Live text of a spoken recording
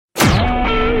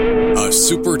A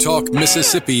Super Talk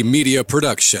Mississippi media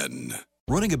production.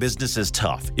 Running a business is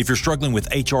tough. If you're struggling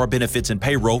with HR, benefits, and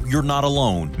payroll, you're not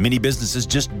alone. Many businesses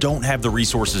just don't have the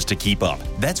resources to keep up.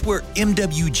 That's where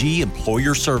MWG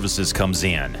Employer Services comes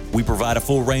in. We provide a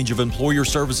full range of employer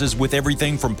services with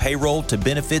everything from payroll to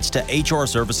benefits to HR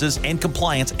services and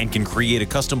compliance, and can create a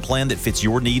custom plan that fits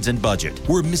your needs and budget.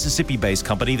 We're a Mississippi-based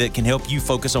company that can help you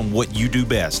focus on what you do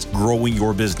best, growing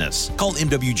your business. Call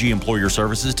MWG Employer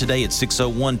Services today at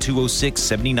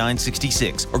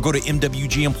 601-206-7966 or go to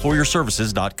MWGEmployerServices.com.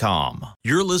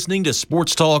 You're listening to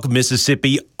Sports Talk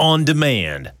Mississippi On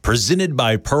Demand, presented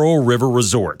by Pearl River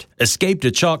Resort. Escape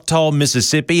to Choctaw,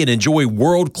 Mississippi and enjoy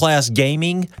world-class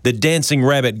gaming, the Dancing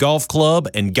Rabbit Golf Club,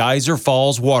 and Geyser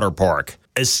Falls Water Park.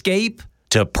 Escape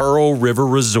to Pearl River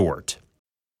Resort.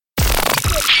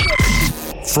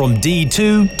 From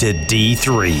D2 to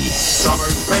D3. Summer,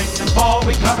 spring, and fall,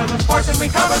 we cover the sports and we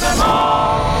cover them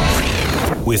all.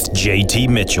 With JT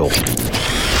Mitchell.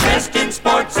 Best in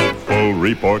sports. Full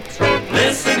reports.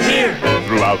 Listen here.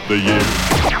 Throughout the year.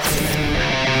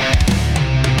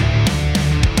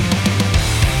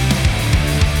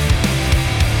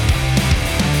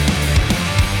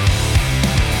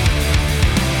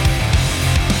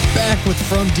 Back with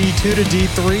From D2 to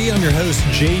D3. I'm your host,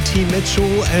 JT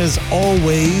Mitchell. As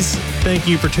always, thank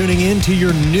you for tuning in to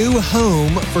your new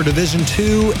home for Division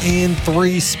II and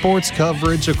III sports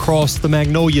coverage across the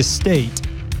Magnolia State.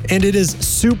 And it is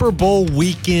Super Bowl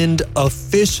weekend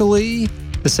officially.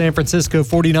 The San Francisco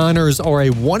 49ers are a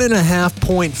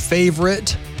 1.5-point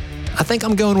favorite. I think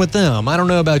I'm going with them. I don't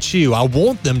know about you. I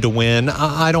want them to win.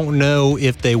 I don't know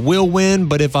if they will win,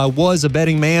 but if I was a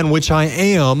betting man, which I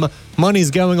am,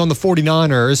 money's going on the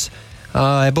 49ers.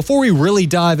 Before we really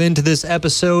dive into this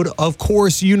episode, of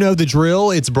course, you know the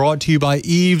drill. It's brought to you by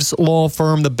Eves Law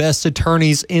Firm, the best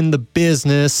attorneys in the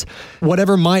business.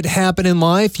 Whatever might happen in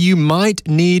life, you might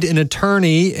need an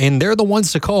attorney, and they're the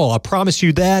ones to call. I promise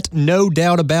you that. No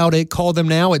doubt about it. Call them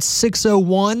now at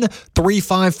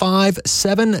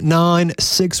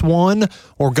 601-355-7961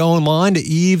 or go online to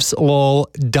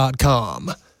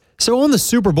eveslaw.com. So on the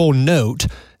Super Bowl note,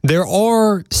 there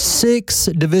are 6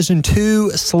 Division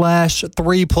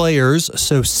II/III players,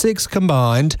 so 6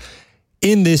 combined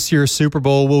in this year's Super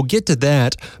Bowl. We'll get to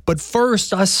that. But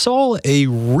first, I saw a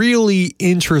really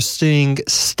interesting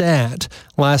stat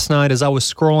last night as I was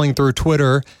scrolling through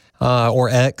Twitter or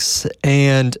X,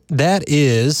 and that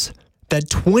is that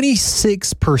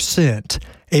 26%,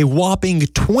 a whopping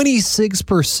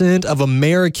 26% of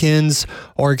Americans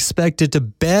are expected to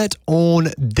bet on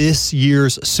this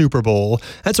year's Super Bowl.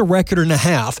 That's a record and a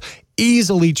half.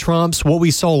 Easily trumps what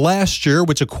we saw last year,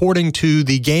 which according to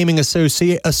the Gaming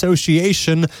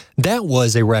Association, that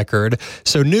was a record.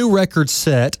 So new record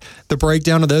set. The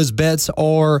breakdown of those bets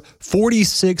are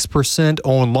 46%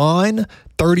 online,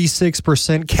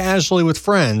 36% casually with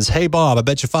friends. Hey, Bob, I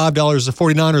bet you $5 the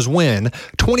 49ers win.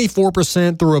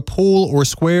 24% through a pool or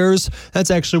squares.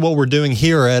 That's actually what we're doing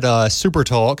here at Super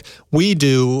Talk. We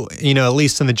do, at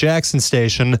least in the Jackson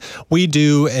station, we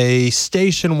do a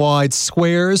station-wide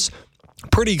squares.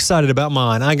 Pretty excited about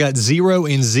mine. I got 0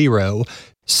 and 0.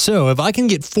 So if I can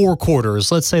get 4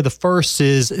 quarters, let's say the first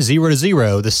is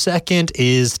 0-0, the second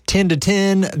is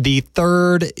 10-10, the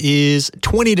third is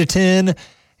 20-10,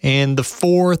 and the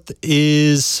fourth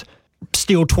is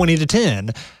still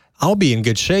 20-10. I'll be in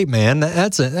good shape, man.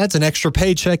 That's an extra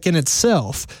paycheck in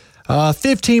itself.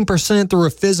 15% through a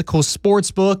physical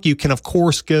sports book. You can, of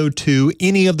course, go to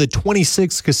any of the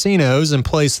 26 casinos and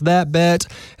place that bet.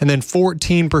 And then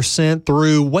 14%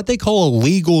 through what they call a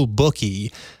legal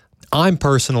bookie. I'm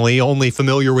personally only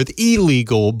familiar with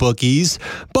illegal bookies,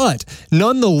 but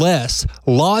nonetheless,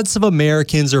 lots of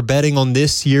Americans are betting on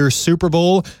this year's Super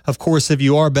Bowl. Of course, if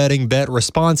you are betting, bet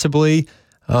responsibly.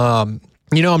 I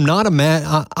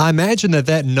imagine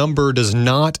that number does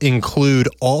not include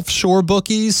offshore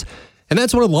bookies, and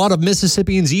that's what a lot of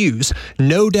Mississippians use.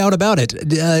 No doubt about it.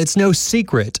 It's no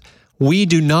secret. We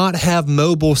do not have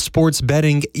mobile sports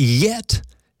betting yet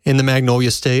in the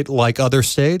Magnolia State like other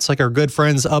states, like our good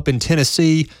friends up in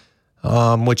Tennessee,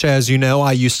 which, as you know,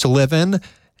 I used to live in.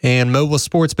 And mobile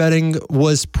sports betting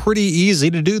was pretty easy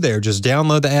to do there. Just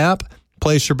download the app,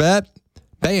 place your bet,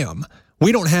 bam.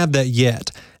 We don't have that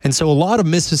yet. And so a lot of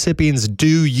Mississippians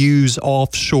do use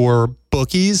offshore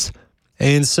bookies.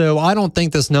 And so I don't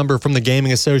think this number from the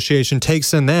Gaming Association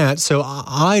takes in that. So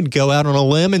I'd go out on a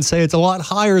limb and say it's a lot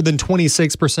higher than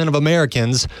 26% of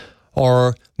Americans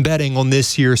are betting on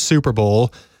this year's Super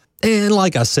Bowl. And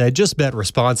like I said, just bet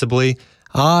responsibly.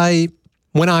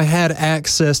 When I had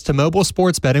access to mobile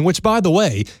sports betting, which, by the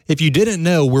way, if you didn't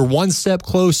know, we're one step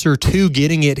closer to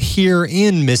getting it here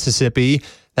in Mississippi.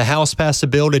 The House passed a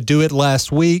bill to do it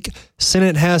last week.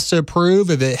 Senate has to approve.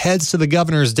 If it heads to the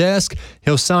governor's desk,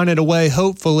 he'll sign it away,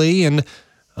 hopefully, and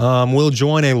we'll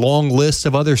join a long list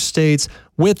of other states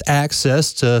with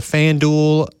access to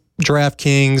FanDuel,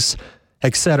 DraftKings,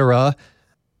 etc.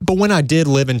 But when I did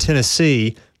live in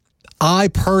Tennessee, I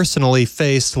personally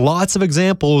faced lots of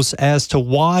examples as to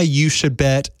why you should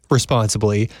bet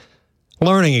responsibly.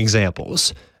 Learning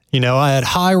examples. I had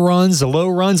high runs, low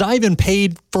runs. I even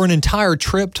paid for an entire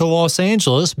trip to Los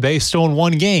Angeles based on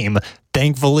one game.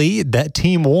 Thankfully, that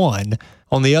team won.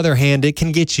 On the other hand, it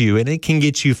can get you, and it can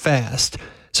get you fast.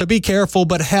 So be careful,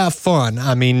 but have fun.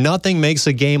 Nothing makes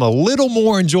a game a little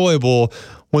more enjoyable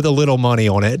with a little money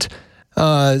on it.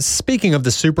 Speaking of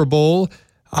the Super Bowl,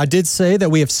 I did say that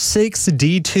we have 6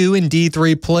 D2 and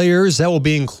D3 players that will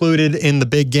be included in the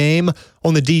big game.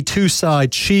 On the D2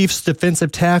 side, Chiefs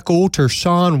defensive tackle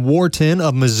Tershawn Wharton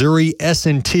of Missouri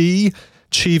S&T.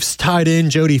 Chiefs tight end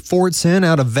Jody Fortson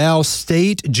out of Val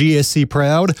State, GSC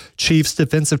proud. Chiefs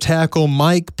defensive tackle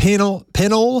Mike Pennell,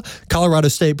 Colorado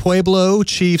State Pueblo.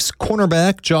 Chiefs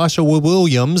cornerback Joshua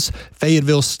Williams,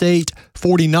 Fayetteville State.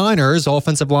 49ers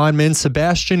offensive lineman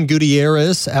Sebastian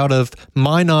Gutierrez out of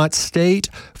Minot State.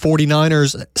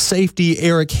 49ers safety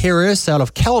Eric Harris out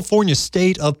of California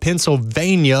State of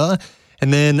Pennsylvania.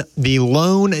 And then the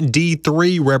lone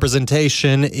D3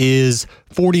 representation is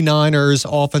 49ers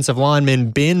offensive lineman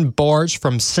Ben Barch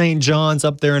from St. John's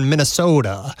up there in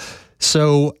Minnesota.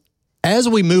 So as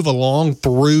we move along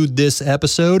through this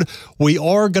episode, we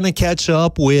are going to catch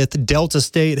up with Delta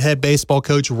State head baseball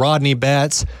coach Rodney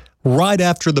Batts right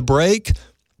after the break.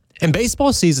 And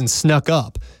baseball season snuck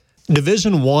up.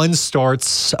 Division I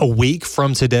starts a week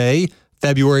from today,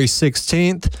 February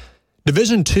 16th.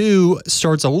 Division II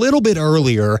starts a little bit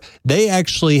earlier. They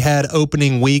actually had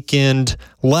opening weekend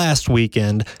last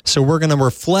weekend, so we're going to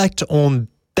reflect on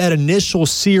that initial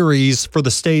series for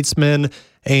the Statesmen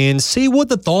and see what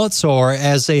the thoughts are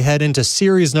as they head into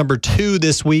series number 2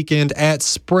 this weekend at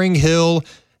Spring Hill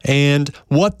and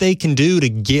what they can do to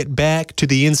get back to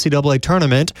the NCAA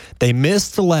tournament. They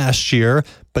missed the last year,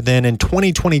 but then in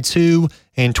 2022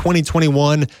 and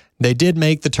 2021, they did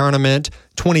make the tournament.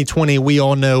 2020, we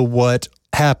all know what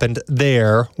happened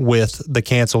there with the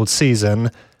canceled season.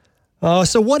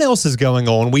 So what else is going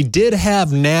on? We did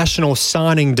have National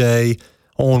Signing Day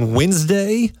on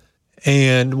Wednesday.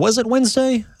 And was it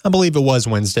Wednesday? I believe it was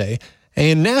Wednesday.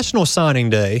 And National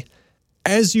Signing Day,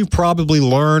 as you probably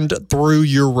learned through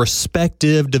your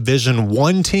respective Division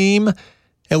I team,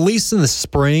 at least in the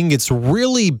spring, it's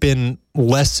really been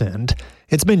lessened.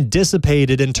 It's been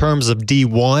dissipated in terms of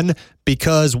D1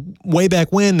 because way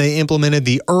back when they implemented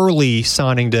the early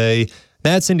signing day,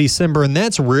 that's in December, and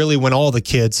that's really when all the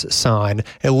kids sign,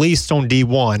 at least on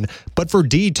D1. But for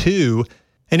D2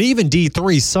 and even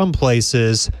D3, some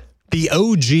places, the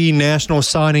OG National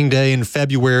Signing Day in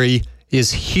February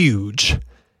is huge.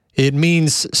 It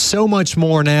means so much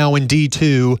more now in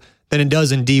D2 than it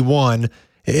does in D1.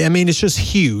 It's just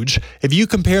huge. If you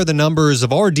compare the numbers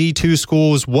of our D2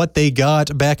 schools, what they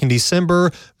got back in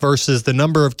December versus the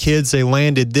number of kids they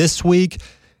landed this week,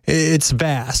 it's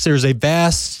vast. There's a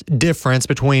vast difference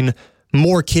between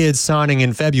more kids signing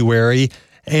in February.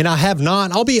 And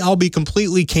I'll be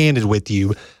completely candid with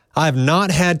you. I have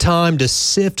not had time to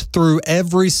sift through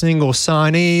every single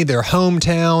signee, their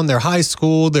hometown, their high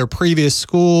school, their previous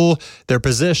school, their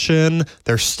position,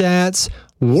 their stats,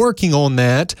 working on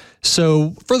that.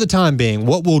 So for the time being,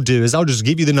 what we'll do is I'll just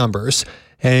give you the numbers.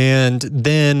 And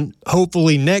then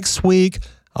hopefully next week,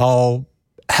 I'll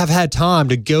have had time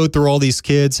to go through all these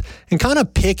kids and kind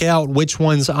of pick out which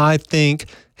ones I think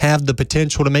have the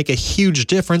potential to make a huge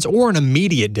difference or an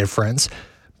immediate difference.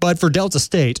 But for Delta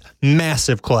State,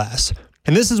 massive class.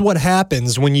 And this is what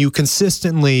happens when you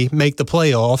consistently make the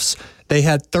playoffs. They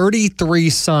had 33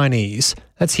 signees.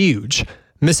 That's huge.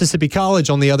 Mississippi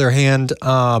College, on the other hand,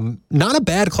 not a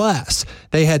bad class.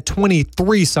 They had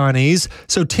 23 signees,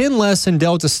 so 10 less than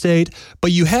Delta State.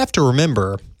 But you have to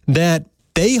remember that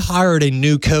they hired a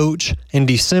new coach in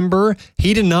December.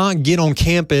 He did not get on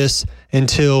campus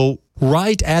until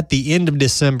right at the end of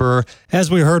December,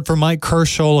 as we heard from Mike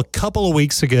Kershaw a couple of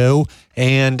weeks ago.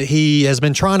 And he has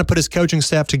been trying to put his coaching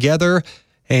staff together,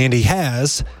 and he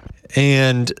has.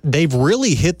 And they've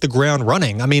really hit the ground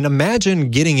running. Imagine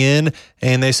getting in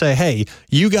and they say, hey,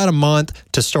 you got a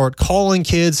month to start calling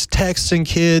kids, texting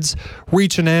kids,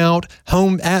 reaching out,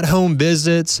 at-home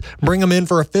visits, bring them in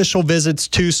for official visits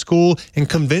to school, and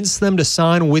convince them to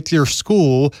sign with your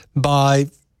school by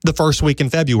the first week in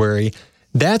February.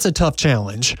 That's a tough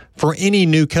challenge for any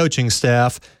new coaching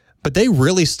staff, but they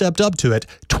really stepped up to it.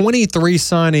 23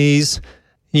 signees.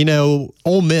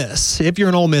 Ole Miss, if you're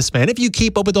an Ole Miss fan, if you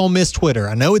keep up with Ole Miss Twitter,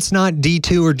 I know it's not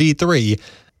D2 or D3,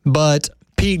 but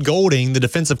Pete Golding, the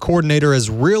defensive coordinator, has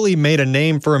really made a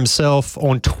name for himself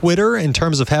on Twitter in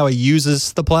terms of how he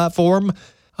uses the platform.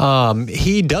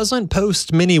 He doesn't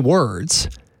post many words.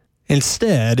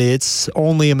 Instead, it's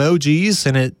only emojis,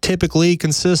 and it typically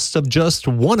consists of just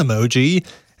one emoji,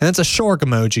 and that's a shark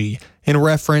emoji in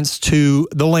reference to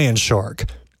the land shark.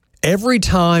 Every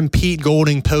time Pete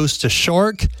Golding posts a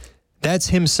shark, that's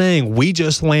him saying, we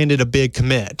just landed a big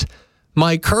commit.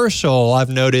 Mike Kershaw, I've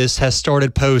noticed, has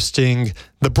started posting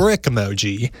the brick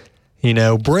emoji.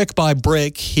 Brick by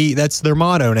brick, that's their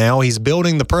motto now. He's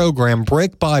building the program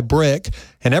brick by brick,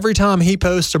 and every time he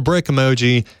posts a brick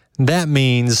emoji, that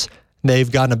means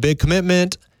they've gotten a big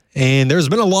commitment, and there's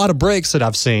been a lot of bricks that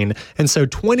I've seen. And so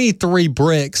 23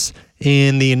 bricks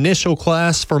in the initial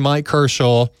class for Mike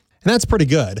Kershaw, and that's pretty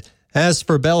good. As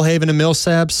for Belhaven and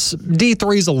Millsaps,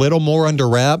 D3 is a little more under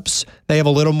wraps. They have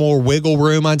a little more wiggle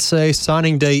room, I'd say.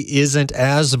 Signing day isn't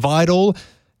as vital.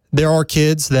 There are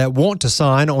kids that want to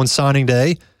sign on signing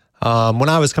day. When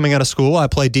I was coming out of school, I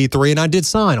played D3, and I did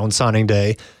sign on signing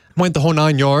day. Went the whole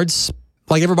 9 yards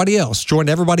like everybody else. Joined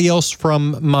everybody else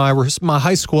from my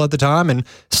high school at the time and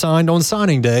signed on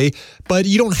signing day. But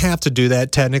you don't have to do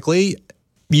that technically.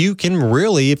 You can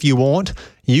really, if you want,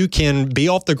 you can be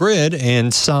off the grid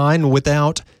and sign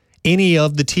without any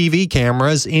of the TV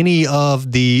cameras, any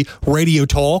of the radio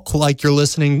talk like you're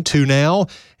listening to now,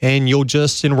 and you'll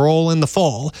just enroll in the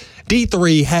fall.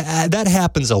 D3, that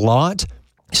happens a lot.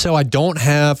 So I don't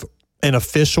have an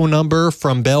official number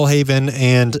from Belhaven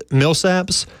and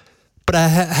Millsaps, but I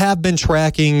have been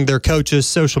tracking their coaches'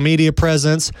 social media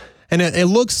presence, and it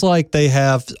looks like they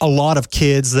have a lot of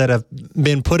kids that have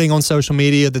been putting on social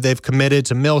media that they've committed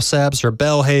to Millsaps or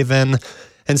Belhaven.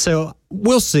 And so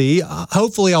we'll see.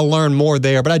 Hopefully I'll learn more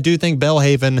there, but I do think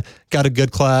Belhaven got a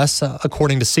good class,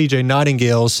 according to CJ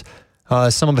Nightingale's,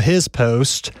 some of his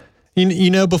posts.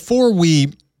 Before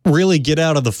we really get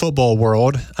out of the football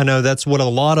world, I know that's what a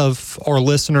lot of our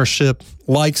listenership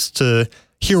likes to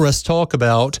hear us talk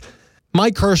about.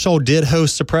 Mike Kershaw did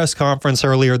host a press conference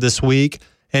earlier this week,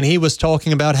 and he was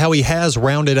talking about how he has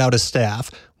rounded out his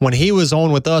staff. When he was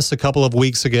on with us a couple of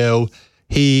weeks ago,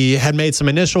 he had made some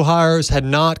initial hires, had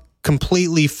not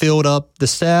completely filled up the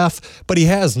staff, but he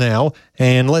has now.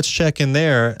 And let's check in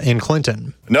there in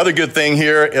Clinton. Another good thing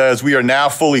here is we are now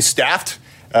fully staffed.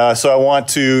 So I want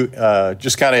to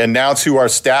just kind of announce who our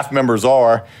staff members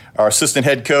are. Our assistant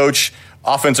head coach,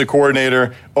 offensive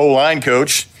coordinator, O-line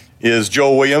coach is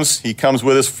Joel Williams. He comes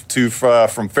with us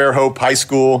from Fairhope High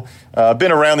School.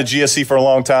 Been around the GSC for a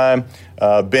long time.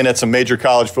 Been at some major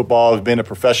college football. Been at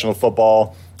professional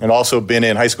football. And also been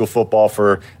in high school football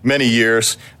for many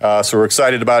years. So we're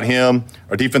excited about him.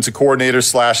 Our defensive coordinator /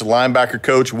 linebacker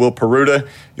coach, Will Peruta.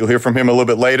 You'll hear from him a little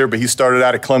bit later, but he started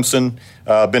out at Clemson,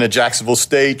 been at Jacksonville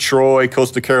State, Troy,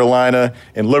 Coastal Carolina,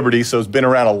 and Liberty. So he's been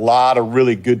around a lot of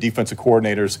really good defensive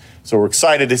coordinators. So we're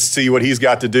excited to see what he's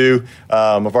got to do.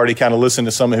 I've already kind of listened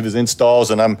to some of his installs,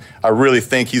 and I really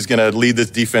think he's going to lead this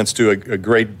defense to a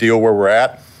great deal where we're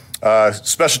at.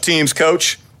 Special teams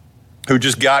coach, who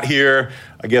just got here,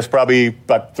 I guess probably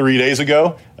about 3 days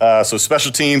ago. So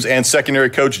special teams and secondary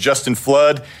coach Justin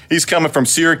Flood. He's coming from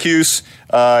Syracuse,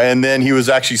 and then he was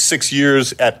actually 6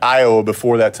 years at Iowa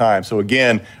before that time. So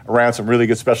again, around some really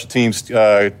good special teams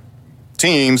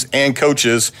and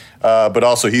coaches, but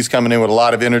also he's coming in with a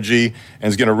lot of energy and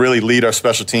is going to really lead our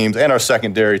special teams and our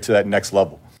secondary to that next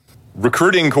level.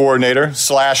 Recruiting coordinator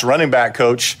 / running back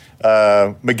coach,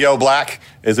 Miguel Black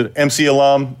is an MC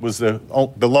alum, was the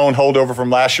lone holdover from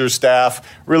last year's staff.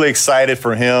 Really excited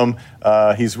for him.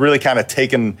 He's really kind of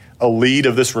taken a lead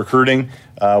of this recruiting.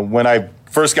 When I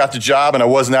first got the job and I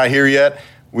wasn't out here yet,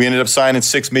 we ended up signing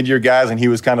 6 mid-year guys, and he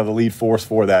was kind of the lead force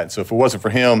for that. So if it wasn't for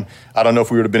him, I don't know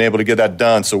if we would have been able to get that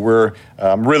done. So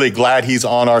I'm really glad he's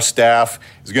on our staff.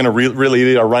 He's going to really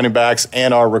lead our running backs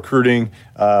and our recruiting.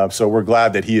 So we're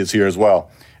glad that he is here as well.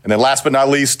 And then last but not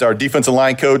least, our defensive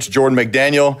line coach, Jordan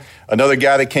McDaniel, another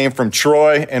guy that came from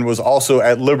Troy and was also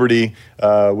at Liberty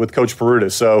with Coach Peruta.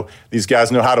 So these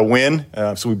guys know how to win.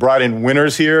 So we brought in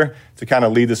winners here to kind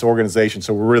of lead this organization.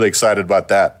 So we're really excited about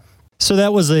that. So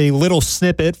that was a little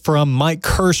snippet from Mike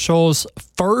Kershaw's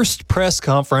first press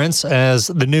conference as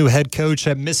the new head coach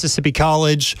at Mississippi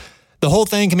College. The whole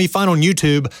thing can be found on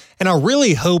YouTube, and I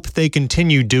really hope they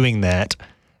continue doing that.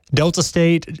 Delta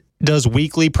State does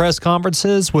weekly press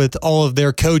conferences with all of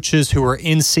their coaches who are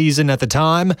in season at the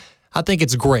time. I think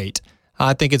it's great.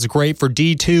 I think it's great for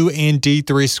D2 and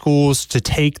D3 schools to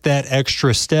take that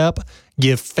extra step,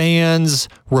 give fans,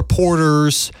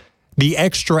 reporters the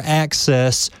extra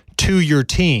access to your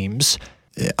teams,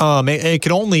 it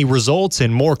can only result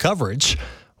in more coverage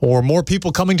or more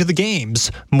people coming to the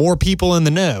games, more people in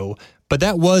the know. But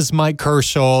that was Mike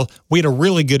Kershaw. We had a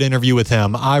really good interview with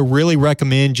him. I really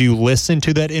recommend you listen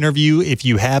to that interview if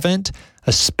you haven't,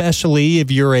 especially if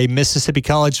you're a Mississippi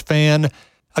College fan.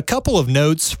 A couple of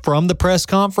notes from the press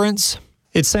conference.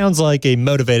 It sounds like a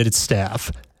motivated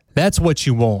staff. That's what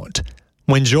you want.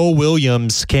 When Joel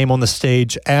Williams came on the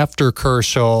stage after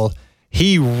Kershaw,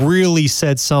 he really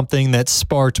said something that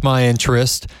sparked my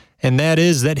interest, and that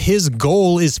is that his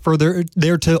goal is for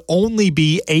there to only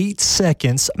be 8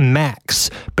 seconds max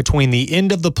between the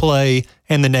end of the play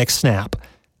and the next snap.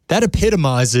 That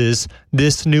epitomizes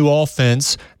this new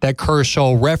offense that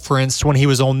Kershaw referenced when he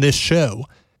was on this show.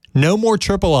 No more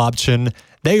triple option.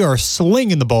 They are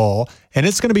slinging the ball, and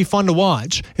it's going to be fun to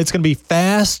watch. It's going to be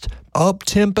fast,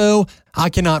 up-tempo. I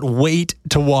cannot wait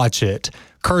to watch it.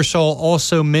 Kershaw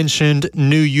also mentioned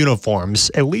new uniforms,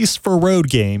 at least for road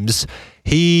games.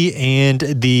 He and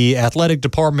the athletic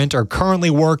department are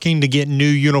currently working to get new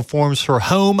uniforms for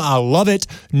home. I love it.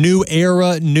 New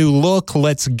era, new look.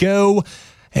 Let's go.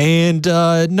 And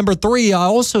number 3, I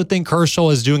also think Kershaw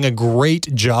is doing a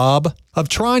great job of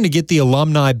trying to get the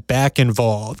alumni back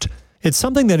involved. It's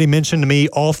something that he mentioned to me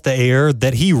off the air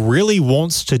that he really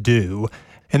wants to do,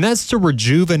 and that's to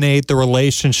rejuvenate the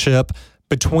relationship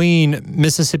between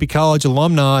Mississippi College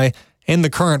alumni and the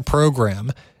current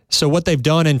program. So what they've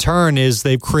done in turn is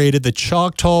they've created the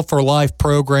Choctaw for Life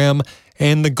program,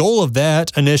 and the goal of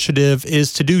that initiative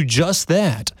is to do just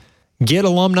that. Get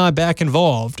alumni back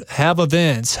involved, have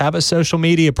events, have a social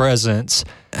media presence,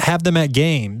 have them at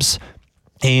games.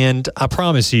 And I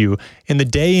promise you, in the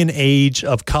day and age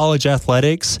of college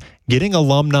athletics, getting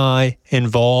alumni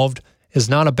involved is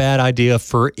not a bad idea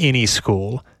for any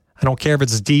school. I don't care if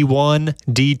it's D1,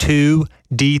 D2,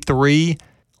 D3.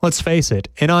 Let's face it,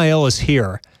 NIL is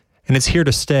here, and it's here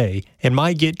to stay. It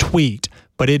might get tweaked,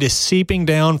 but it is seeping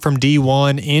down from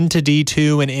D1 into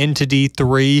D2 and into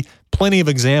D3. Plenty of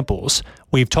examples.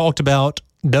 We've talked about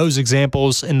those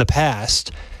examples in the past,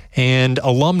 and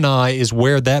alumni is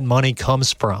where that money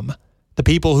comes from. The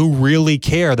people who really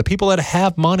care, the people that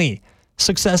have money,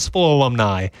 successful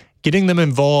alumni, getting them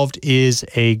involved is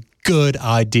a good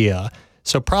idea.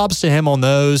 So props to him on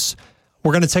those.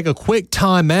 We're going to take a quick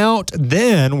time out.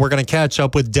 Then we're going to catch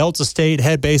up with Delta State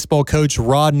head baseball coach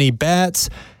Rodney Batts.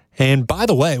 And by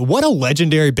the way, what a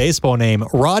legendary baseball name,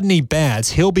 Rodney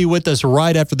Batts. He'll be with us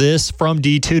right after this from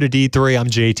D2 to D3. I'm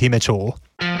JT Mitchell.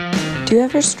 Do you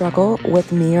ever struggle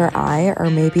with me or I, or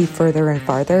maybe further and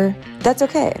farther? That's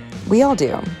okay. We all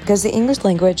do, because the English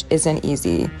language isn't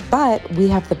easy, but we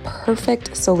have the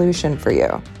perfect solution for you.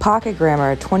 Pocket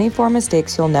Grammar 24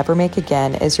 Mistakes You'll Never Make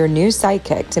Again is your new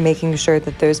sidekick to making sure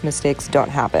that those mistakes don't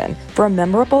happen. From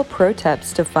memorable pro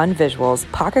tips to fun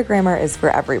visuals, Pocket Grammar is for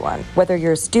everyone. Whether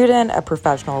you're a student, a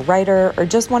professional writer, or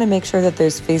just want to make sure that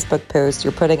those Facebook posts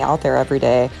you're putting out there every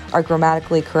day are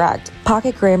grammatically correct,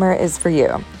 Pocket Grammar is for you.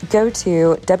 Go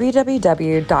to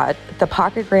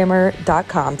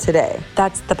www.thepocketgrammar.com today.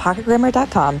 That's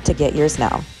thepocketgrammar.com to get yours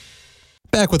now.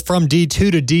 Back with From D2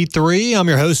 to D3. I'm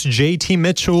your host, JT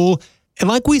Mitchell. And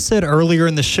like we said earlier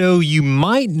in the show, you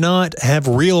might not have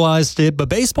realized it, but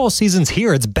baseball season's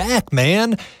here. It's back,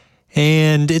 man.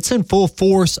 And it's in full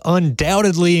force,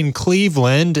 undoubtedly, in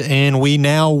Cleveland. And we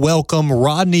now welcome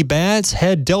Rodney Batts,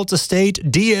 head Delta State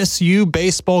DSU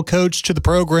baseball coach, to the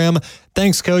program.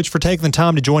 Thanks, Coach, for taking the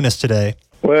time to join us today.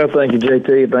 Well, thank you,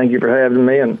 JT. Thank you for having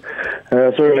me, and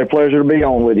certainly a pleasure to be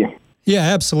on with you. Yeah,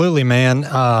 absolutely, man.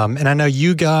 And I know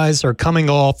you guys are coming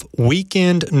off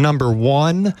weekend number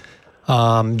 1.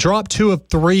 Dropped 2 of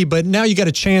 3, but now you got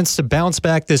a chance to bounce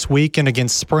back this weekend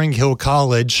against Spring Hill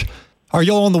College. Are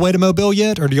y'all on the way to Mobile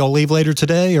yet, or do y'all leave later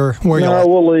today, or where y'all? No,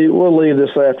 we'll leave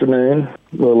this afternoon.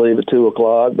 We'll leave at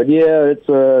 2:00. But yeah, it's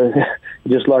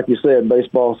just like you said,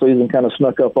 baseball season kind of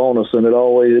snuck up on us, and it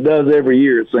does every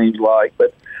year, it seems like.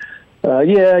 But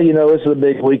yeah, it's a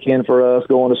big weekend for us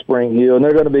going to Spring Hill, and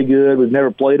they're going to be good. We've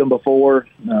never played them before.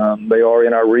 They are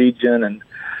in our region, and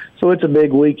so it's a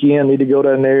big weekend. Need to go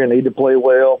down there and need to play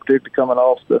well, particularly coming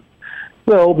off the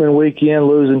opening weekend,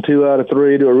 losing 2 out of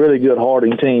 3 to a really good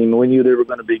Harding team. We knew they were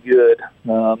going to be good.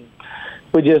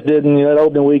 We just didn't. That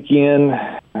opening weekend,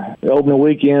 opening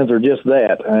weekends are just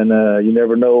that, and you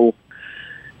never know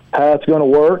how it's going to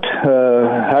work,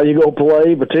 how you go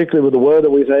play, particularly with the weather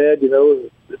we've had. 2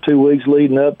 weeks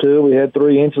leading up to it, we had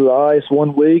 3 inches of ice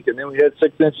one week, and then we had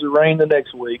 6 inches of rain the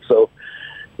next week. So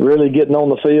really getting on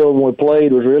the field when we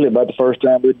played was really about the first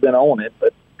time we'd been on it.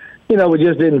 But we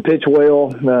just didn't pitch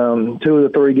well. 2 of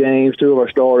the 3 games, 2 of our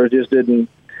starters just didn't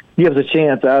give us a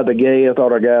chance out of the gate. I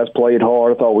thought our guys played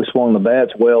hard. I thought we swung the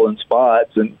bats well in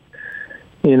spots. And,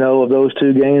 of those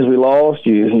 2 games we lost,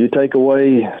 you take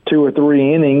away 2 or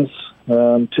 3 innings,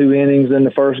 2 innings in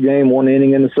the first game, 1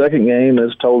 inning in the second game,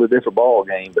 it's a totally different ball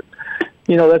game. But,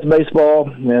 that's baseball,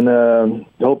 and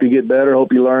hope you get better.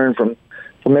 Hope you learn from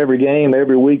every game,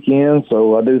 every weekend.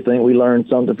 So I do think we learned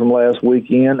something from last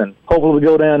weekend, and hopefully we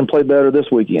go down and play better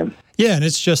this weekend. Yeah, and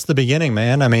it's just the beginning,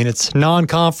 man. I mean, it's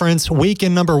non-conference,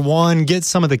 weekend number 1, get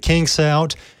some of the kinks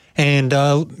out. And,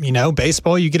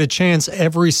 baseball, you get a chance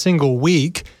every single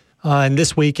week. And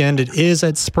this weekend, it is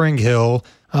at Spring Hill.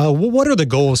 What are the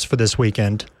goals for this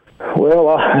weekend?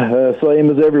 Well, same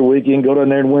as every weekend, go down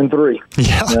there and win 3.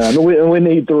 Yeah. We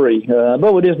need 3.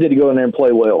 But we just need to go in there and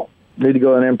play well. Need to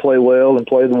go in there and play well and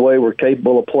play the way we're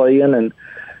capable of playing. And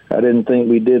I didn't think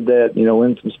we did that,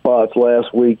 in some spots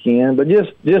last weekend. But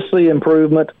just see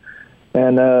improvement.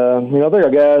 And, I think our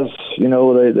guys, they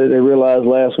realized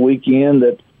last weekend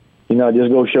that,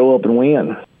 just go show up and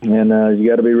win. And you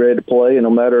got to be ready to play. And no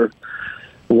matter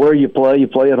where you play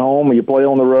at home or you play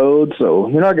on the road.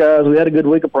 So, our guys, we had a good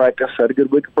week of practice, had a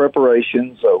good week of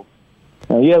preparation. So,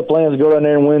 the plans to go down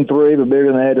there and win 3, but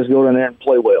bigger than that, just go down there and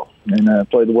play well and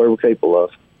play the way we're capable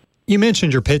of. You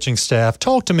mentioned your pitching staff.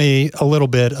 Talk to me a little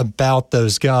bit about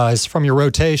those guys from your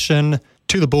rotation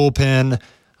to the bullpen.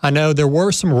 I know there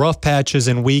were some rough patches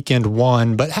in weekend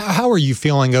 1, but how are you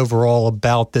feeling overall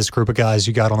about this group of guys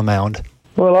you got on the mound?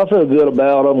 Well, I feel good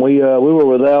about them. We were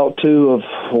without 2 of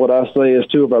what I say is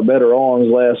 2 of our better arms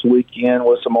last weekend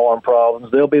with some arm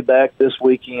problems. They'll be back this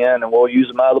weekend, and we'll use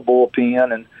them out of the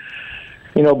bullpen. And,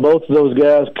 both of those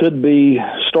guys could be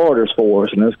starters for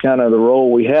us, and that's kind of the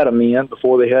role we had them in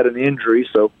before they had an injury.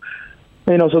 So,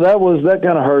 so that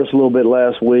kind of hurt us a little bit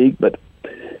last week. But,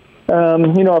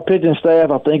 our pitching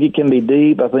staff, I think it can be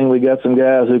deep. I think we got some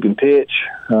guys who can pitch.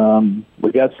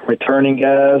 We got some returning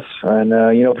guys, and,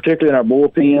 particularly in our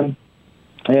bullpen.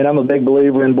 And I'm a big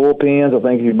believer in bullpens. I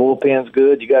think if your bullpen's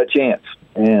good, you got a chance.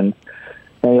 And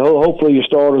hopefully your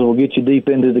starters will get you deep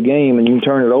into the game and you can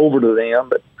turn it over to them.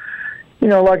 But,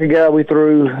 like a guy we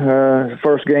threw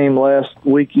first game last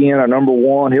weekend, our number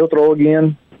 1, he'll throw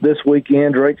again this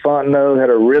weekend. Drake Fontenot had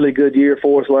a really good year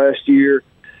for us last year.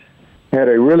 Had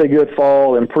a really good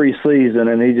fall in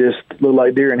preseason, and he just looked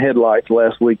like deer in headlights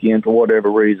last weekend for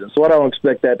whatever reason. So I don't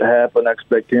expect that to happen. I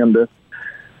expect him to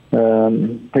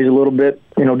he's a little bit,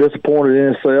 disappointed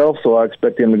in himself, so I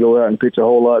expect him to go out and pitch a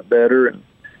whole lot better. And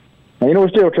we're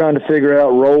still trying to figure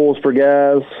out roles for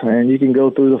guys, and you can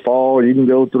go through the fall, or you can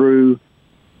go through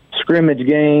scrimmage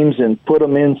games and put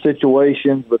them in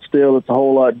situations, but still it's a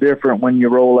whole lot different when you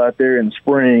roll out there in the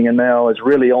spring, and now it's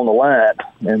really on the line.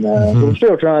 And so we're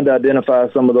still trying to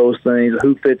identify some of those things,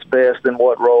 who fits best in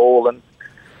what role, and,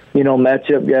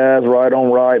 matchup guys, right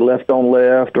on right, left on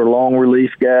left, or long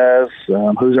relief guys,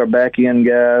 who's our back-end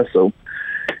guys. So,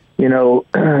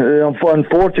 the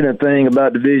unfortunate thing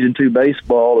about Division II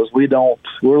baseball is we're a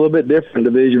little bit different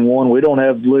in Division I. We don't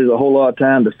have a whole lot of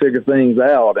time to figure things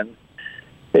out, and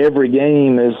every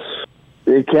game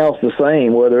it counts the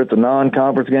same, whether it's a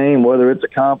non-conference game, whether it's a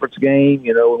conference game.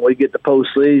 When we get to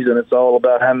postseason, it's all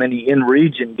about how many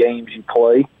in-region games you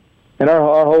play. And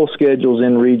our whole schedule's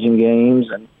in-region games,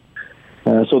 and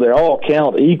so they all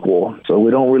count equal. So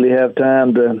we don't really have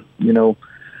time to,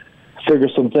 figure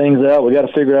some things out. We got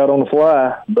to figure out on the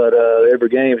fly, but every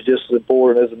game is just as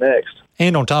important as the next.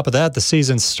 And on top of that, the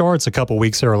season starts a couple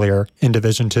weeks earlier in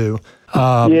Division II.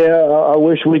 I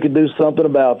wish we could do something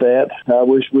about that. I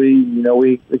wish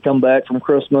we come back from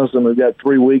Christmas and we've got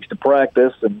 3 weeks to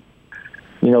practice, and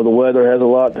the weather has a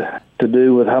lot to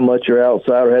do with how much you're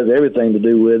outside, or has everything to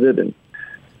do with it. And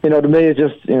to me, it's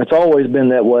just it's always been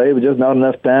that way, but just not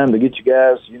enough time to get you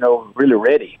guys really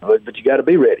ready. But you got to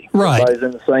be ready. Right. Everybody's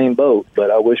in the same boat. But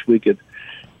I wish we could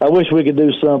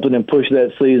do something and push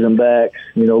that season back,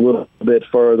 a little bit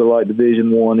further, like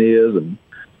Division I is.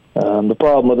 And the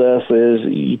problem with us is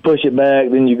you push it back,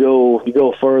 then you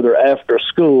go further after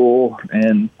school,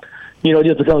 and it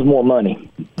just becomes more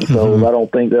money. So I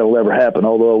don't think that'll ever happen,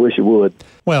 although I wish it would.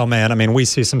 Well, man, we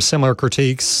see some similar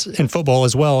critiques in football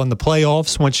as well in the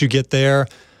playoffs once you get there.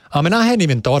 And I hadn't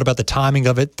even thought about the timing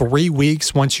of it. 3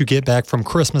 weeks once you get back from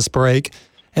Christmas break.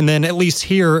 And then at least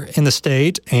here in the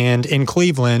state and in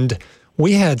Cleveland,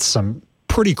 we had some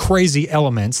pretty crazy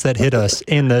elements that hit us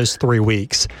in those 3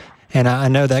 weeks. And I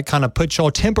know that kind of put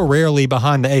y'all temporarily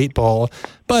behind the 8 ball,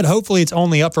 but hopefully it's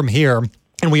only up from here.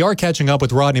 And we are catching up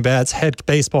with Rodney Batts, head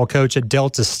baseball coach at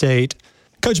Delta State.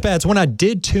 Coach Batts, when I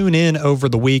did tune in over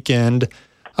the weekend,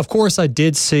 of course I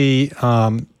did see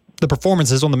the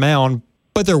performances on the mound,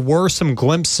 but there were some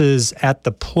glimpses at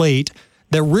the plate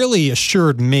that really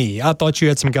assured me. I thought you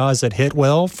had some guys that hit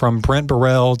well, from Brent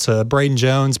Burrell to Braden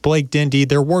Jones, Blake Dindy.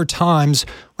 There were times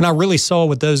when I really saw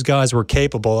what those guys were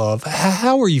capable of.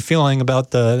 How are you feeling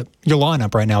about your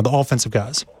lineup right now, the offensive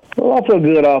guys? Well, I feel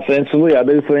good offensively. I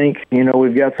do think,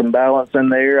 we've got some balance in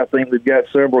there. I think we've got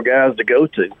several guys to go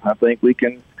to. I think we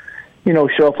can,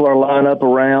 shuffle our lineup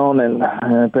around and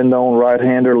depending on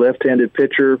right-hander, left-handed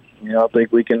pitcher, I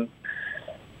think we can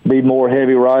be more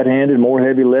heavy right-handed, more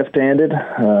heavy left-handed.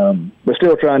 We're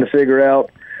still trying to figure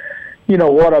out,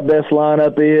 what our best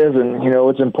lineup is. And,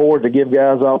 it's important to give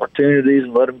guys opportunities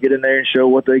and let them get in there and show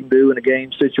what they can do in a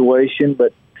game situation.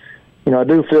 But, I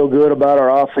do feel good about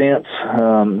our offense.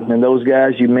 And those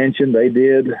guys you mentioned, they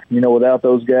did. Without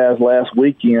those guys last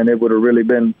weekend, it would have really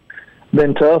been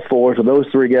tough for us. So those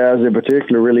three guys in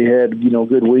particular really had,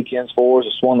 good weekends for us.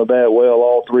 Swung the bat well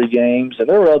all three games. And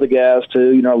there were other guys,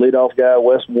 too. Leadoff guy,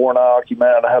 Wes Warnock, he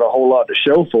might not have had a whole lot to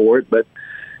show for it, but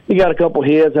he got a couple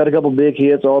hits, had a couple big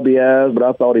hits, RBIs, but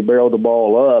I thought he barreled the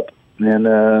ball up and,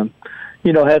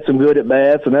 had some good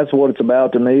at-bats, and that's what it's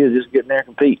about to me, is just getting there and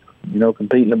compete.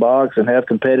 Compete in the box and have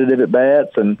competitive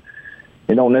at-bats, and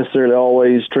it don't necessarily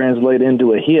always translate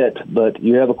into a hit, but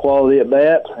you have a quality at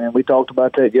bat, and we talked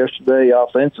about that yesterday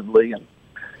offensively.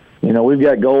 And we've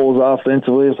got goals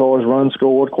offensively as far as runs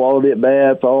scored, quality at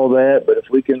bats, all that. But if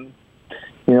we can,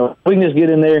 if we can just get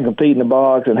in there and compete in the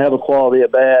box and have a quality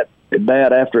at bat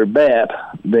after at bat,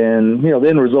 then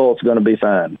then the results are going to be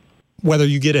fine. Whether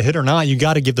you get a hit or not, you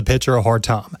got to give the pitcher a hard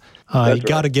time. You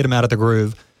got to get him out of the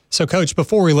groove. So, Coach,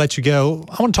 before we let you go,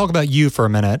 I want to talk about you for a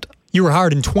minute. You were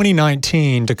hired in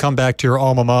 2019 to come back to your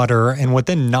alma mater, and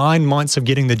within 9 months of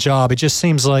getting the job, it just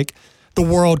seems like the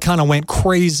world kind of went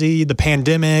crazy. The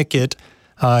pandemic, it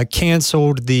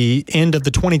canceled the end of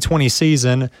the 2020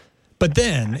 season. But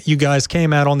then you guys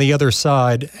came out on the other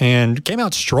side and came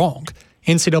out strong.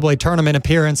 NCAA tournament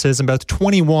appearances in both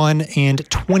 21 and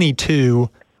 22.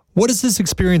 What has this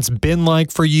experience been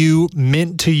like for you,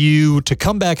 meant to you, to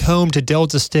come back home to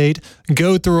Delta State,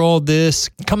 go through all this,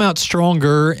 come out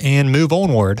stronger, and move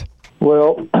onward?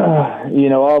 Well,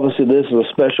 obviously this is a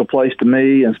special place to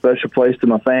me and a special place to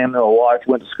my family. My wife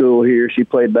went to school here. She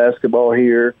played basketball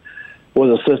here,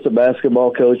 was assistant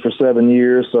basketball coach for 7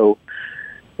 years. So,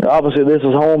 obviously this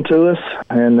is home to us,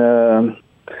 and,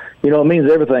 it means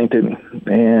everything to me.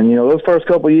 And, those first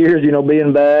couple of years,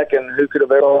 being back, and who could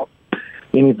have ever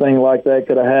anything like that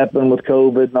could have happened with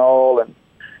COVID and all. And,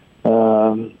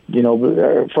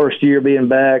 our first year being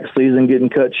back, season getting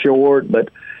cut short. But,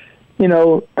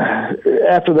 after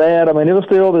that, it was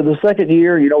still the second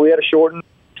year, we had a shortened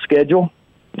schedule.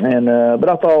 And, but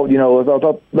I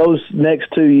thought those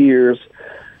next 2 years,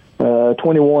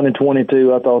 21 and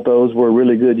 22, I thought those were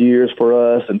really good years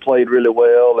for us and played really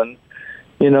well. And,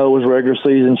 was regular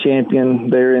season champion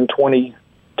there in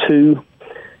 22.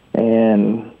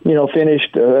 And, we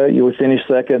finished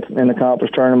second in the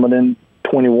conference tournament in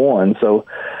 21. So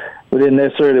we didn't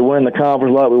necessarily win the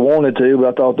conference like we wanted to, but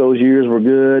I thought those years were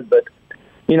good. But,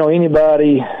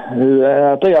 anybody who,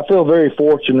 I feel very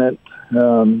fortunate,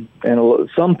 and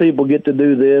some people get to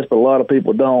do this, but a lot of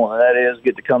people don't, and that is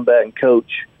get to come back and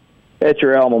coach at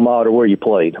your alma mater where you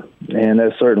played. And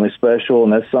that's certainly special,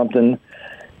 and that's something,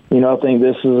 I think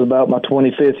this is about my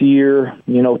 25th year,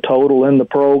 total in the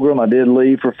program. I did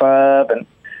leave for 5 and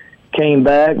came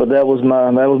back, but that was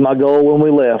my goal when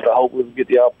we left. I hope we would get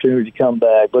the opportunity to come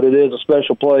back. But it is a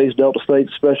special place. Delta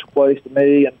State's a special place to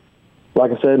me. And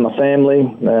like I said, my family,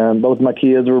 both my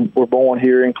kids were born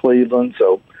here in Cleveland.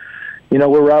 So,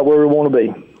 we're right where we want to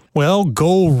be. Well,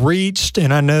 goal reached,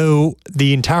 and I know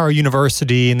the entire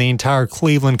university and the entire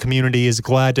Cleveland community is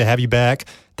glad to have you back.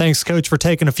 Thanks, Coach, for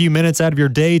taking a few minutes out of your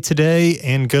day today,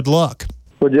 and good luck.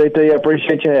 Well, JT, I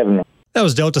appreciate you having me. That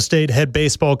was Delta State head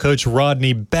baseball coach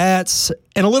Rodney Batts.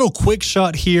 And a little quick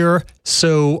shot here.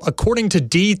 So, according to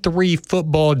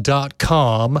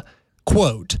D3Football.com,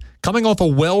 quote, coming off a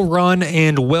well-run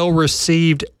and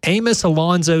well-received Amos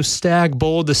Alonzo Stag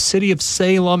Bowl, the city of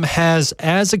Salem has,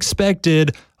 as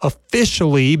expected,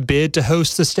 officially bid to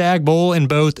host the Stag Bowl in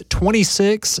both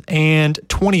 26 and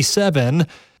 27.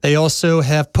 They also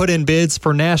have put in bids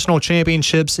for national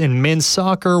championships in men's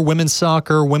soccer, women's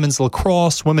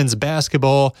lacrosse, women's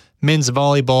basketball, men's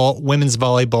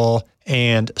volleyball,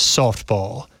 and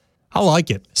softball. I like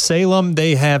it. Salem,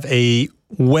 they have a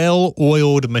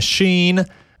well-oiled machine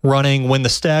running when the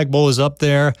Stag Bowl is up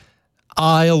there.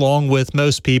 I, along with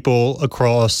most people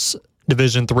across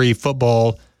Division III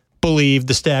football, believe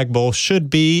the Stag Bowl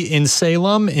should be in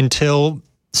Salem until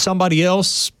somebody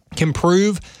else can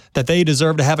prove that they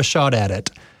deserve to have a shot at it.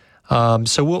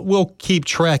 So we'll keep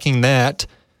tracking that.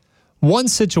 One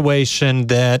situation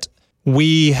that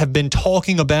we have been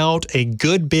talking about a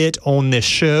good bit on this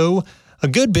show, a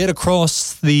good bit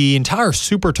across the entire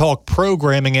Super Talk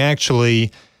programming,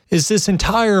 actually, is this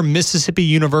entire Mississippi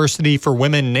University for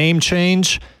Women name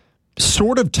change.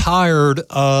 Sort of tired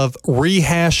of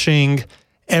rehashing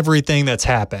everything that's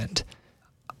happened.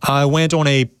 I went on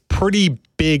a pretty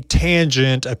big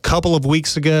tangent a couple of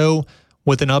weeks ago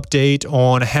with an update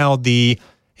on how the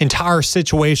entire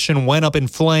situation went up in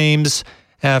flames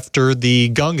after the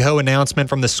gung-ho announcement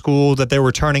from the school that they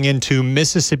were turning into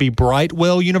Mississippi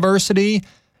Brightwell University.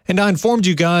 And I informed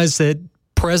you guys that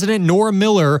President Nora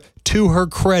Miller, to her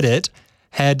credit,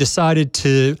 had decided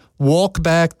to walk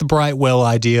back the Brightwell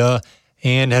idea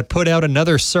and had put out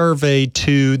another survey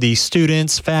to the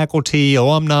students, faculty,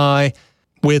 alumni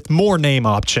with more name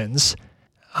options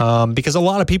because a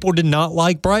lot of people did not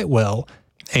like Brightwell.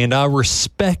 And I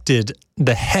respected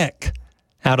the heck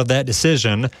out of that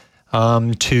decision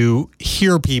to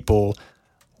hear people,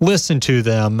 listen to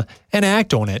them, and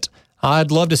act on it.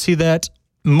 I'd love to see that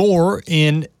more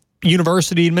in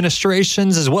university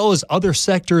administrations as well as other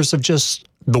sectors of just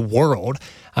the world.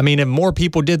 I mean, if more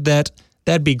people did that,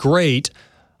 that'd be great.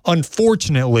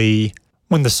 Unfortunately,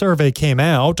 when the survey came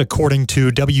out, according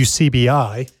to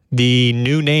WCBI, the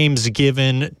new names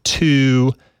given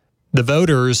to the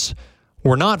voters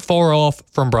were not far off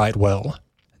from Brightwell.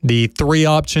 The three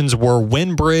options were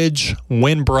Winbridge,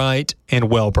 Winbright, and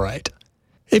Wellbright.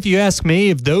 If you ask me,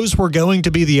 if those were going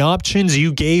to be the options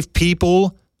you gave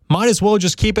people, might as well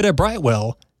just keep it at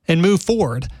Brightwell and move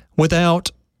forward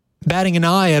without batting an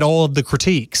eye at all of the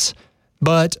critiques.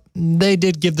 But they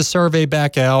did give the survey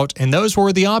back out, and those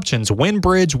were the options: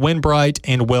 Winbridge, Winbright,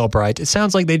 and Wellbright. It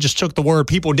sounds like they just took the word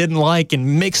people didn't like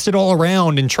and mixed it all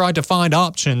around and tried to find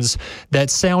options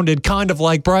that sounded kind of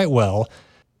like Brightwell.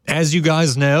 As you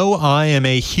guys know, I am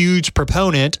a huge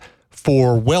proponent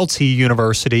for Welty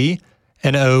University,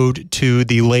 an ode to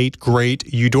the late,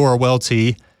 great Eudora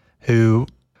Welty, who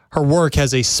her work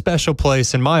has a special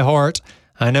place in my heart.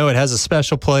 I know it has a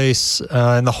special place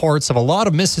in the hearts of a lot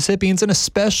of Mississippians and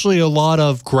especially a lot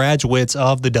of graduates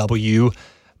of the W.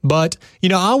 But, you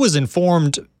know, I was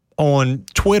informed on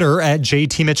Twitter at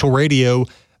JT Mitchell Radio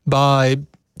by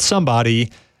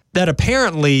somebody that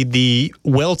apparently the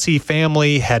Welty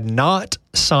family had not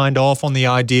signed off on the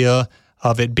idea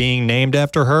of it being named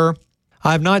after her.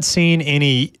 I have not seen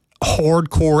any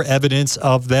hardcore evidence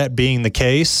of that being the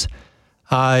case.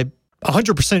 I'm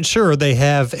 100% sure they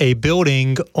have a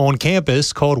building on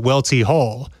campus called Welty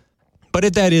Hall. But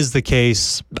if that is the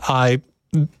case, I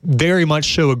very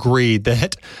much so agree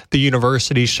that the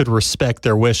university should respect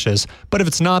their wishes. But if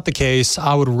it's not the case,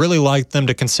 I would really like them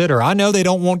to consider. I know they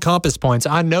don't want compass points.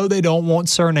 I know they don't want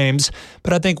surnames,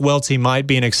 but I think Welty might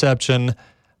be an exception.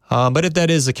 But if that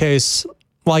is the case,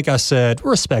 like I said,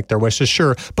 respect their wishes,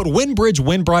 sure. But Winbridge,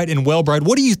 Winbright, and Wellbright,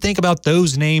 what do you think about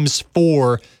those names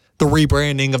for the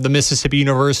rebranding of the Mississippi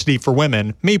University for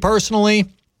Women? Me personally,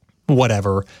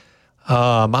 whatever.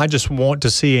 I just want to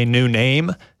see a new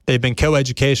name. They've been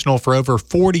coeducational for over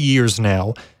 40 years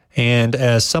now. And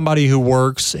as somebody who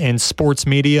works in sports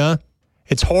media,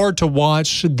 it's hard to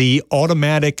watch the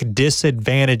automatic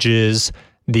disadvantages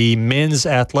the men's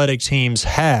athletic teams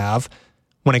have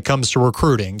when it comes to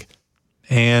recruiting.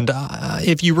 And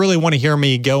if you really want to hear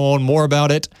me go on more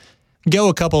about it, go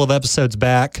a couple of episodes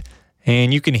back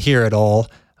and you can hear it all.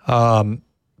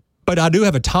 But I do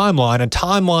have a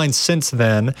timeline since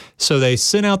then. So they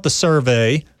sent out the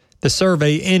survey. The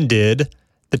survey ended.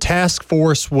 The task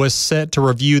force was set to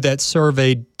review that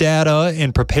survey data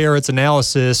and prepare its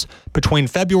analysis between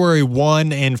February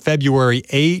 1 and February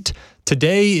 8.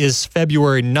 Today is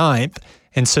February 9th.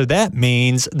 And so that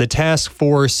means the task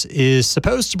force is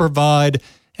supposed to provide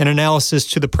an analysis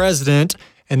to the president.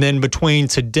 And then between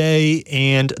today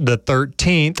and the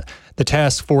 13th, the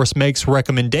task force makes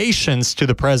recommendations to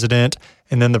the president.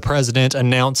 And then the president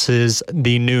announces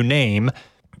the new name.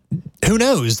 Who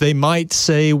knows? They might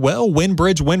say, well,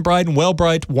 Winbridge, Winbright, and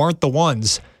Wellbright weren't the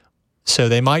ones. So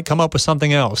they might come up with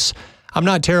something else. I'm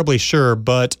not terribly sure,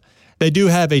 but they do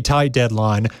have a tight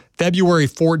deadline. February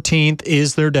 14th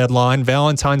is their deadline,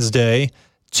 Valentine's Day,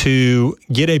 to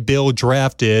get a bill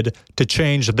drafted to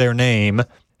change their name.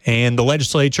 And the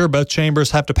legislature, both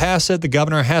chambers have to pass it. The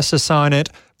governor has to sign it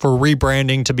for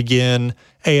rebranding to begin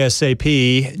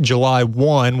ASAP. July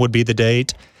 1 would be the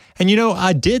date. And, you know,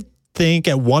 I did think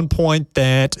at one point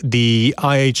that the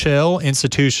IHL,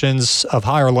 Institutions of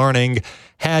Higher Learning,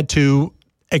 had to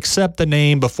accept the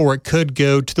name before it could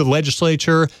go to the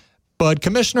legislature. But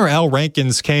Commissioner Al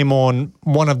Rankins came on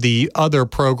one of the other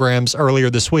programs earlier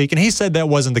this week, and he said that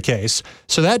wasn't the case.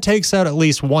 So that takes out at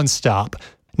least one stop.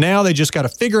 Now they just got to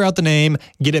figure out the name,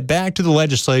 get it back to the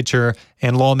legislature,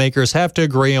 and lawmakers have to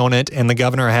agree on it, and the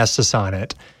governor has to sign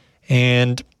it.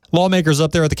 And lawmakers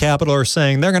up there at the Capitol are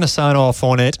saying they're going to sign off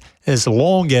on it as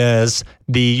long as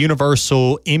the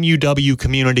universal MUW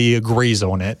community agrees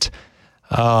on it.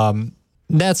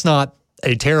 That's not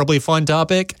a terribly fun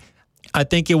topic. I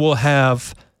think it will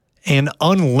have an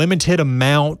unlimited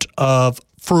amount of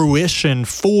fruition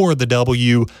for the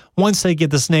W once they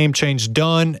get this name change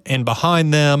done and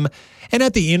behind them. And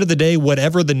at the end of the day,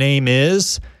 whatever the name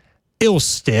is, it'll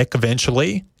stick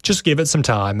eventually. Just give it some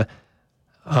time.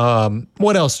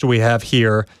 What else do we have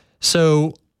here?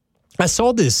 So I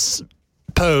saw this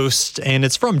post, and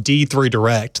it's from D3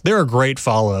 Direct. They're a great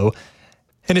follow.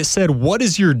 And it said, what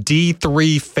is your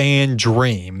D3 fan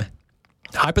dream?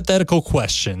 Hypothetical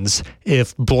questions.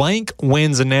 If blank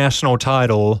wins a national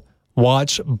title,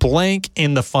 watch blank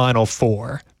in the Final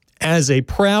Four. As a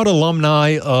proud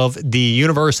alumni of the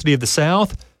University of the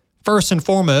South, first and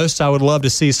foremost, I would love to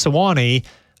see Sewanee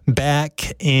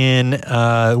back in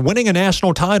winning a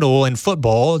national title in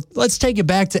football. Let's take it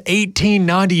back to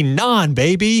 1899,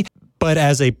 baby. But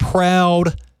as a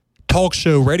proud talk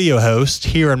show radio host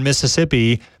here in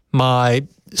Mississippi, my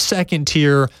second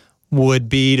tier would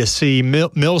be to see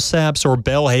Millsaps or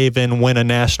Belhaven win a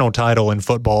national title in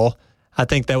football. I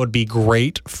think that would be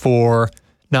great for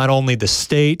not only the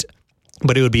state,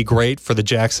 but it would be great for the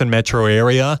Jackson metro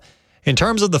area. In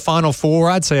terms of the Final Four,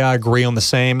 I'd say I agree on the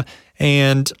same.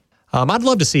 And I'd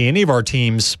love to see any of our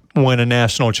teams win a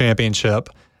national championship.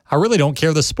 I really don't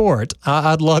care the sport.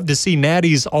 I'd love to see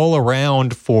natties all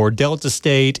around for Delta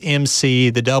State,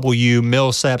 MC, the W,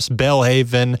 Millsaps,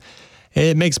 Belhaven.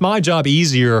 It makes my job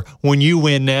easier when you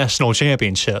win national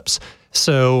championships.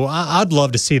 So I'd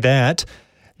love to see that.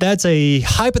 That's a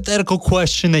hypothetical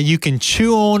question that you can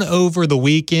chew on over the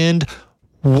weekend.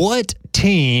 What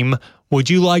team would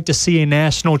you like to see a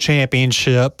national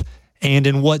championship, and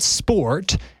in what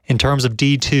sport in terms of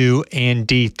D2 and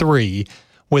D3?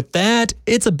 With that,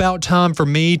 it's about time for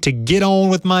me to get on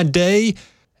with my day.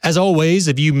 As always,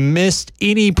 if you missed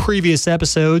any previous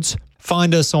episodes,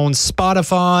 find us on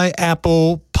Spotify,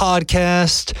 Apple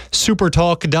Podcast,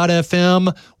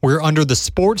 supertalk.fm. We're under the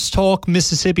Sports Talk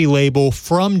Mississippi label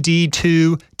from D2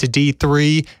 to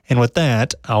D3. And with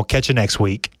that, I'll catch you next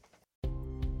week.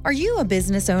 Are you a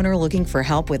business owner looking for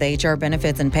help with HR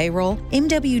benefits and payroll?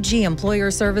 MWG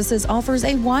Employer Services offers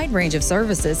a wide range of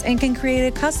services and can create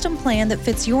a custom plan that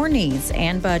fits your needs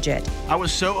and budget. I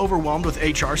was so overwhelmed with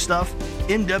HR stuff.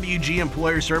 MWG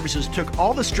Employer Services took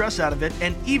all the stress out of it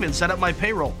and even set up my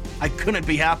payroll. I couldn't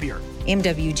be happier.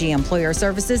 MWG Employer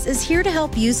Services is here to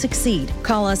help you succeed.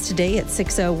 Call us today at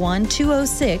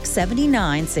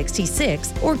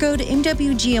 601-206-7966 or go to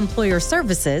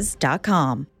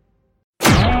MWGEmployerServices.com.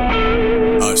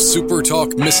 A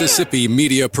SuperTalk Mississippi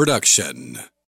media production.